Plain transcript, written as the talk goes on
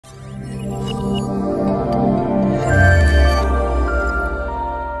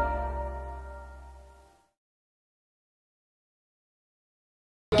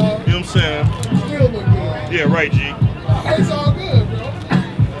what I'm saying? Still look good. Yeah, right, G. It's all good, bro.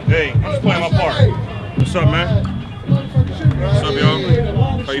 Hey, I'm just playing my part. What's up, man? What's up,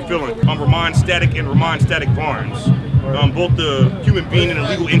 y'all? How you feeling? I'm Ramon Statik and Ramon Statik Barnes. Both the human being and a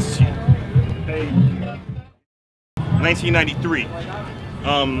legal entity. 1993.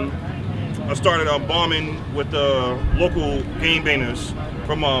 I started bombing with local game bangers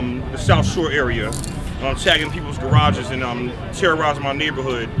from the South Shore area, tagging people's garages and terrorizing my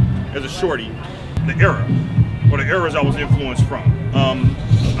neighborhood as a shorty. The era, or the eras I was influenced from.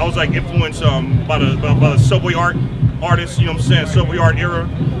 I was like influenced by the subway art artists, you know what I'm saying, subway art era.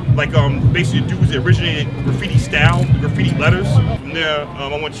 Like basically dudes that originated graffiti style, graffiti letters. From there, I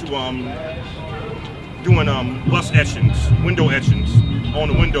went to doing bus etchings, window etchings on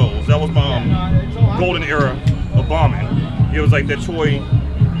the windows. That was my golden era of bombing. It was like that toy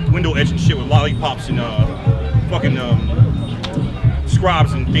window etching shit with lollipops and fucking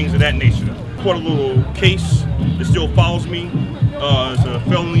scribes and things of that nature. Bought a little case that still follows me. It's a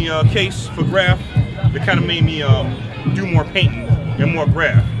felony case for graph that kind of made me do more painting and more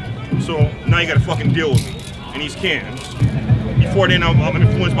graph. So now you gotta fucking deal with me in these cans. Before then, I'm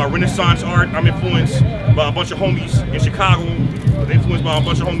influenced by Renaissance art. I'm influenced by a bunch of homies in Chicago. I'm influenced by a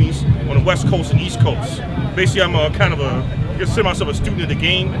bunch of homies on the West Coast and East Coast. Basically, I'm I consider myself a student of the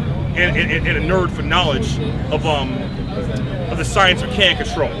game and a nerd for knowledge of the science of can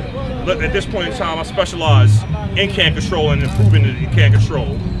control. But at this point in time, I specialize in can control and improving the can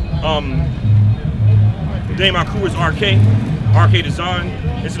control. The name of our crew is RK Design.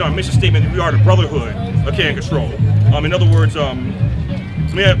 It's in our mission statement that we are the brotherhood of can control. In other words, we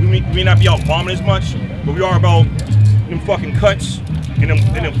may not be out bombing as much, but we are about them fucking cuts and them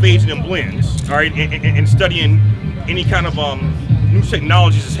fades and them blends, all right, and studying any kind of new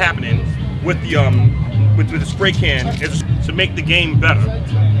technologies that's happening with the spray can to make the game better,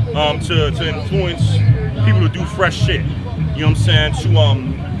 to influence people to do fresh shit. You know what I'm saying? To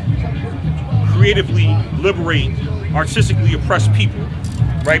creatively liberate artistically oppressed people,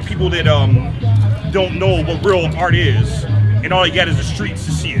 right? People that don't know what real art is, and all you got is the streets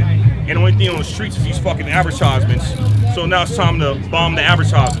to see it. And the only thing on the streets is these fucking advertisements. So now it's time to bomb the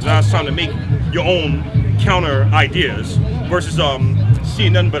advertisements. Now it's time to make your own counter ideas versus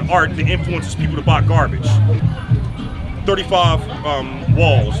seeing nothing but art that influences people to buy garbage. 35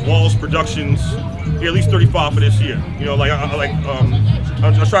 Walls Productions. Yeah, at least 35 for this year. You know, like I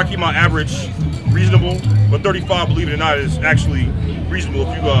try to keep my average reasonable, but 35, believe it or not, is actually reasonable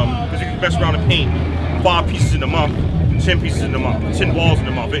if because you can mess around and paint 5 pieces in a month, 10 pieces in a month, 10 walls in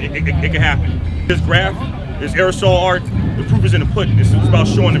a month. It can happen. This graph, this aerosol art, the proof is in the pudding. It's about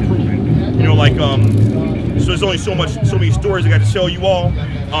showing and proving. You know, like so there's only so many stories I got to tell you all.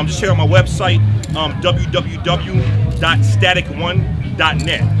 Just check out my website,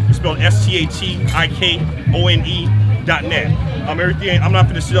 www.statik1.net. It's spelled STATIKONE.net. Everything. I'm not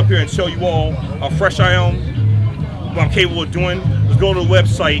going to sit up here and tell you all how fresh I am, what I'm capable of doing. Just go to the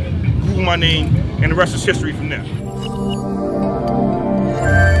website, Google my name, and the rest is history from there.